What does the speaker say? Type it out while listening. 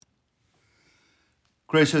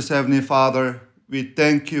Gracious Heavenly Father, we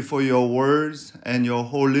thank you for your words and your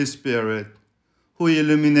Holy Spirit, who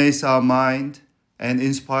illuminates our mind and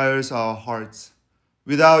inspires our hearts.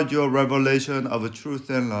 Without your revelation of truth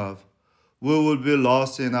and love, we would be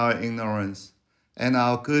lost in our ignorance, and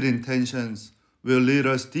our good intentions will lead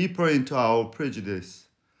us deeper into our prejudice.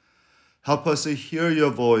 Help us to hear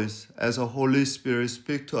your voice as the Holy Spirit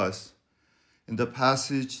speaks to us in the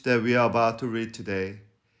passage that we are about to read today.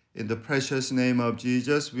 In the precious name of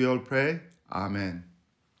Jesus, we all pray. Amen.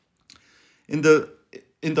 In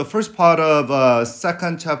the first part of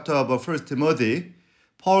second chapter of First Timothy,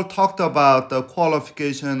 Paul talked about the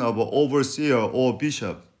qualification of an overseer or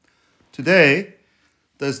bishop. Today,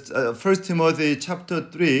 the 1 Timothy chapter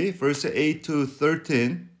 3, verse 8 to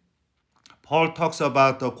 13, Paul talks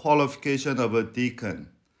about the qualification of a deacon.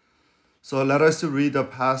 So let us read the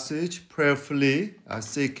passage prayerfully,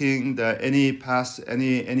 seeking that any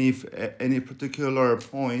particular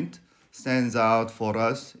point stands out for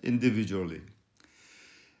us individually.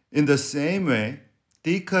 In the same way,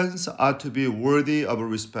 deacons are to be worthy of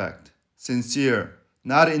respect, sincere,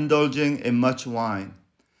 not indulging in much wine,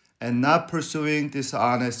 and not pursuing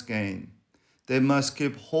dishonest gain. They must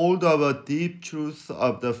keep hold of a deep truth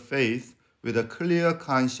of the faith with a clear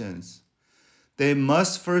conscience. They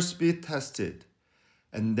must first be tested,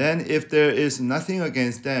 and then if there is nothing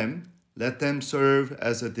against them, let them serve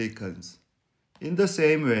as deacons. In the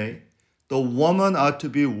same way, the women are to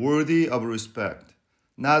be worthy of respect,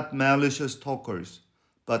 not malicious talkers,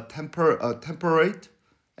 but temperate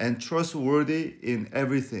and trustworthy in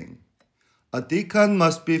everything. A deacon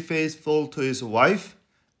must be faithful to his wife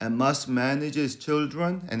and must manage his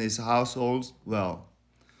children and his households well.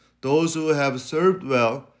 Those who have served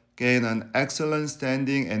well gain an excellent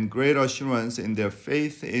standing and great assurance in their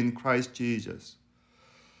faith in Christ Jesus.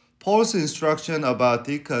 Paul's instruction about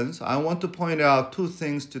deacons, I want to point out two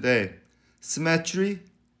things today: symmetry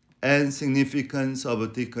and significance of a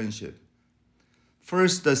deaconship.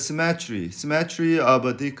 First, the symmetry of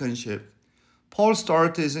a deaconship. Paul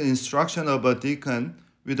starts his instruction of a deacon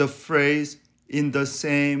with the phrase, in the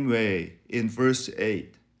same way, in verse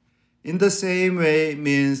 8. In the same way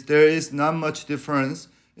means there is not much difference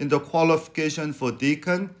in the qualification for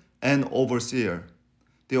deacon and overseer.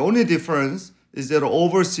 The only difference is that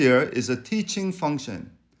overseer is a teaching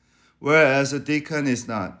function, whereas a deacon is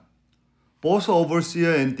not. Both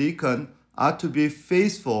overseer and deacon are to be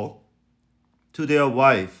faithful to their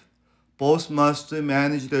wife. Both must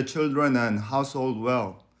manage their children and household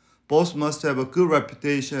well. Both must have a good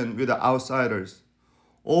reputation with the outsiders.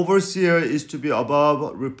 Overseer is to be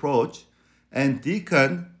above reproach, and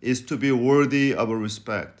deacon is to be worthy of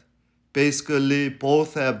respect. Basically,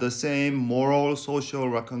 both have the same moral social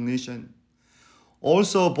recognition.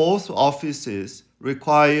 Also, both offices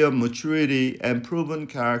require maturity and proven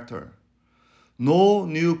character. No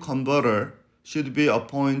new converter should be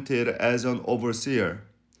appointed as an overseer,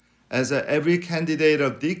 as every candidate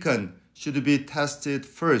of deacon should be tested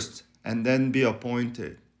first and then be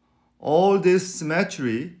appointed. All this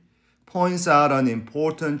symmetry points out an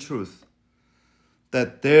important truth,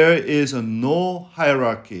 that there is no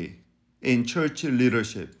hierarchy in church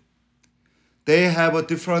leadership. They have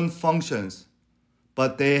different functions,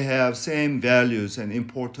 but they have same values and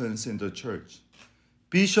importance in the church.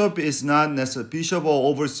 Bishop or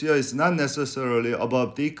overseer is not necessarily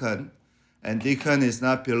above deacon, and deacon is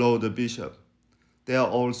not below the bishop. They are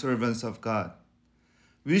all servants of God.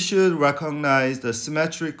 We should recognize the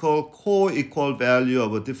symmetrical, co-equal value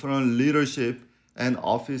of different leadership and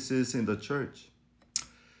offices in the church.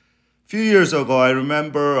 A few years ago, I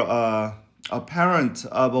remember a parent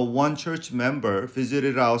of one church member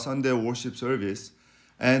visited our Sunday worship service,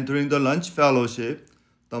 and during the lunch fellowship,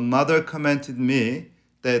 the mother commented me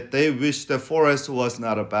that they wish the Forest was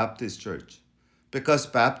not a Baptist church, because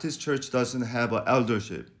Baptist church doesn't have an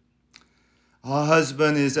eldership. Her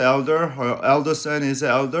husband is elder, her elder son is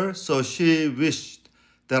elder, so she wished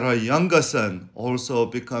that her younger son also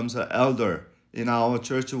becomes an elder in our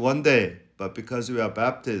church one day. But because we are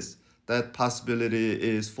Baptists, that possibility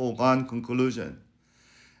is foregone conclusion.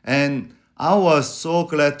 And I was so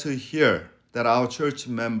glad to hear that our church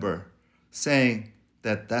member saying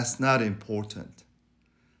that that's not important.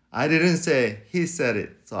 I didn't say, he said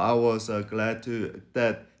it. So I was glad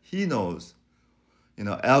that he knows.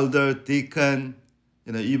 Elder, deacon,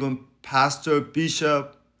 even pastor,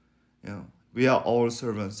 bishop, we are all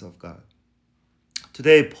servants of God.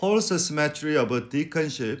 Today, Paul's symmetry of a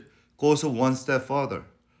deaconship goes one step further.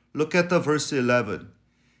 Look at the verse 11.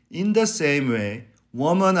 In the same way,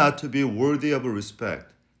 women are to be worthy of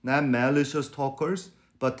respect, not malicious talkers,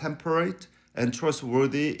 but temperate and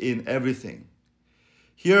trustworthy in everything.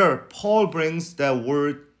 Here, Paul brings that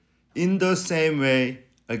word in the same way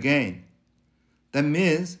again. That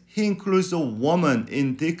means he includes a woman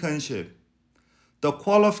in deaconship. The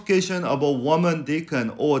qualification of a woman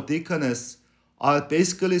deacon or deaconess are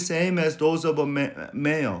basically same as those of a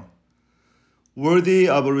male. Worthy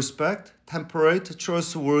of respect, temperate,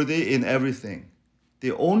 trustworthy in everything.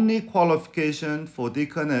 The only qualification for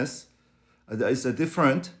deaconess is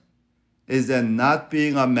different, is that not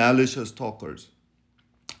being a malicious talkers.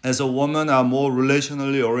 As a woman are more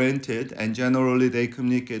relationally oriented and generally they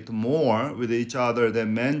communicate more with each other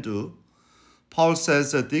than men do, Paul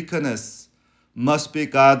says a deaconess must be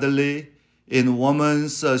godly in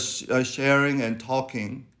woman's sharing and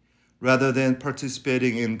talking rather than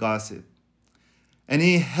participating in gossip.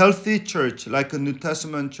 Any healthy church, like a New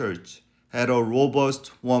Testament church, had a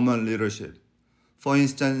robust woman leadership. For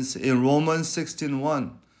instance, in Romans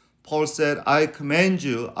 16:1, Paul said, I commend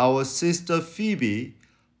you, our sister Phoebe,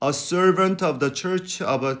 a servant of the church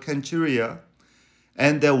of Cenchrea,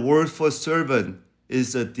 and the word for servant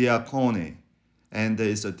is a diakone, and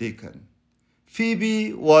is a deacon.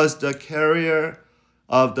 Phoebe was the carrier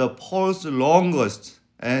of the Paul's longest,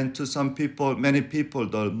 and to some people, many people,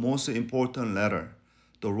 the most important letter,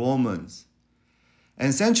 the Romans.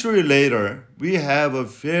 And century later, we have a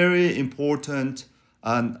very important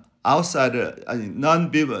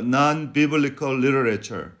non-biblical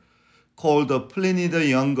literature called the Pliny the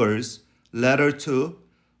Younger's letter to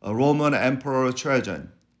Roman Emperor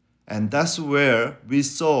Trajan. And that's where we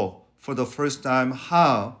saw for the first time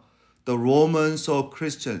how the Romans saw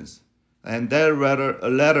Christians. And that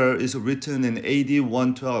letter is written in AD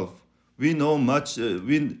 112. We know much,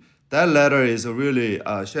 that letter is really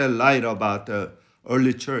shed light about the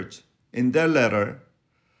early church. In that letter,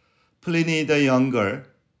 Pliny the Younger,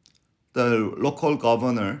 the local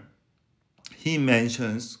governor, he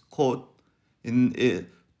mentions, quote, in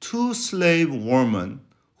two slave women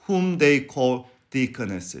whom they call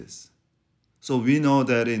deaconesses. So we know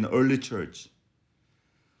that in early church,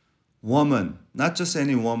 woman, not just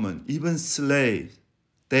any woman, even slaves,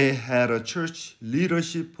 they had a church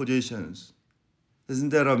leadership positions. Isn't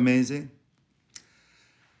that amazing?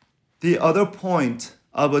 The other point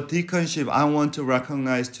of a deaconship I want to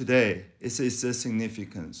recognize today is its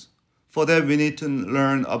significance. For that, we need to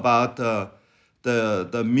learn about the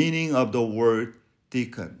meaning of the word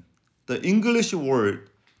deacon. The English word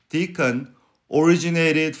deacon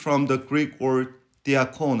originated from the Greek word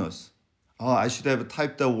diakonos. Oh, I should have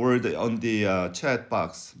typed the word on the chat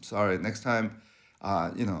box. I'm sorry. Next time,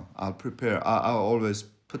 I'll prepare. I'll always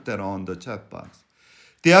put that on the chat box.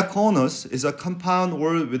 Diakonos is a compound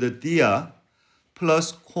word with a dia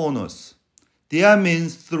plus konos. Dia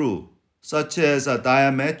means through, such as a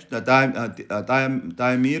diameter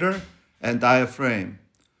and diaphragm.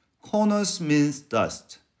 Konos means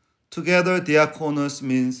dust. Together, diakonos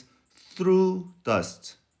means through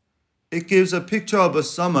dust. It gives a picture of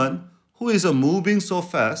someone who is moving so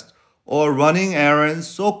fast or running errands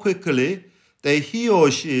so quickly that he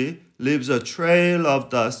or she leaves a trail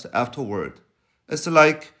of dust afterward. It's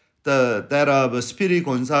like that of Speedy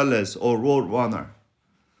Gonzales or Road Runner.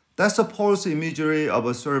 That's Paul's imagery of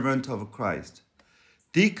a servant of Christ.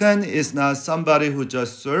 Deacon is not somebody who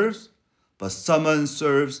just serves, but someone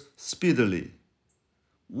serves speedily.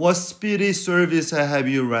 What speedy service have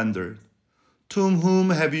you rendered? To whom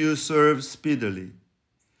have you served speedily?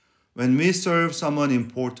 When we serve someone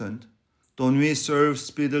important, don't we serve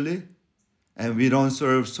speedily? And we don't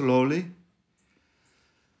serve slowly?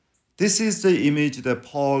 This is the image that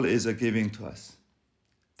Paul is giving to us.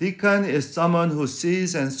 Deacon is someone who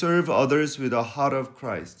sees and serves others with the heart of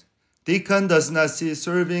Christ. Deacon does not see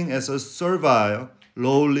serving as a servile,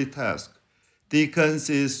 lowly task. Deacon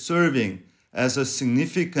sees serving as a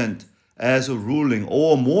significant as a ruling,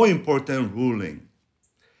 or more important, ruling.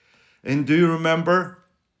 And do you remember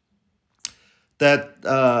that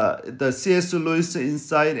the C.S. Lewis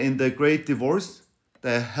insight in The Great Divorce?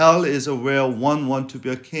 That hell is where one wants to be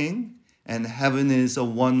a king, and heaven is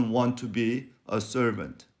one wants to be a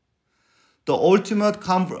servant. The ultimate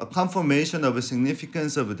confirmation of the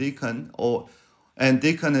significance of a deacon and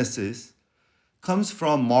deaconesses comes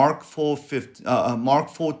from Mark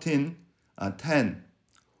 14:10.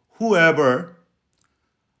 Whoever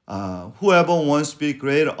wants to be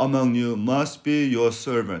great among you must be your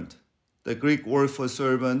servant. The Greek word for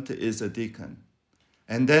servant is a deacon.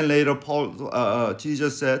 And then later,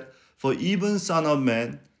 Jesus said, "For even Son of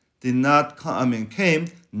Man came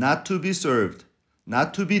not to be served,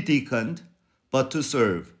 not to be deaconed, but to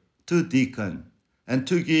serve, to deacon, and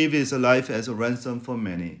to give his life as a ransom for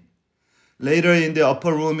many." Later in the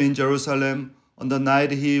upper room in Jerusalem, on the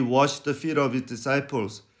night he washed the feet of his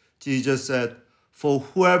disciples, Jesus said, "For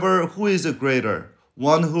who is greater,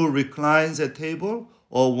 one who reclines at table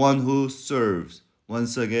or one who serves?"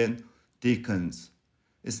 Once again, deacons.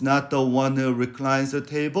 It's not the one who reclines at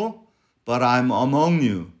table, but I'm among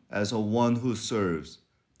you as a one who serves.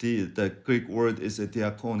 The Greek word is a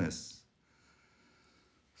diakonos.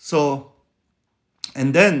 So,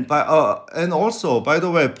 and also, by the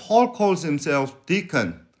way, Paul calls himself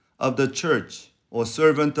deacon of the church or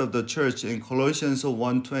servant of the church in Colossians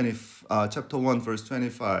chapter 1, verse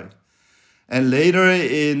 25. And later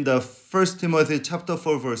in the 1 Timothy chapter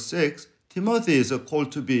 4, verse 6, Timothy is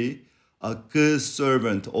called to be a good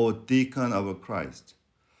servant or deacon of Christ.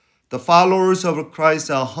 The followers of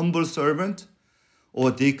Christ are humble servants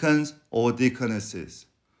or deacons or deaconesses.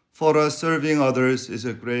 For us, serving others is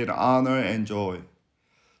a great honor and joy.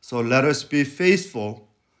 So let us be faithful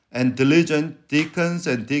and diligent deacons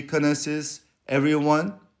and deaconesses,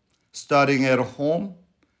 everyone, starting at home,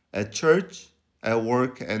 at church, at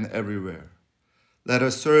work, and everywhere. Let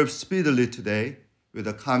us serve speedily today with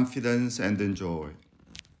a confidence and in joy.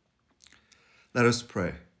 Let us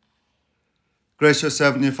pray. Gracious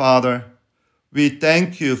Heavenly Father, we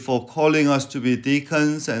thank you for calling us to be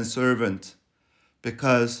deacons and servants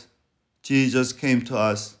because Jesus came to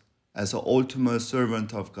us as the ultimate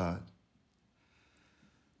servant of God.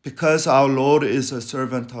 Because our Lord is a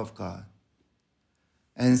servant of God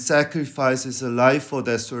and sacrifices his life for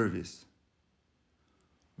that service,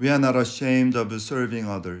 we are not ashamed of serving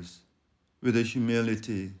others with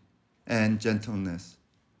humility and gentleness.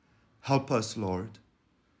 Help us, Lord,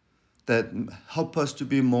 help us to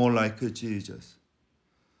be more like Jesus,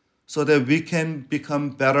 so that we can become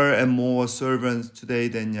better and more servants today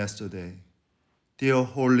than yesterday. Dear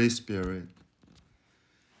Holy Spirit,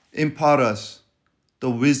 impart us the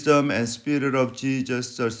wisdom and spirit of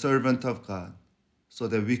Jesus, the servant of God, so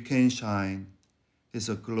that we can shine his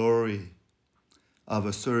glory of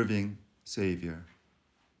a serving Savior.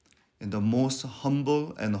 In the most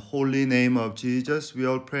humble and holy name of Jesus, we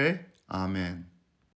all pray. Amen.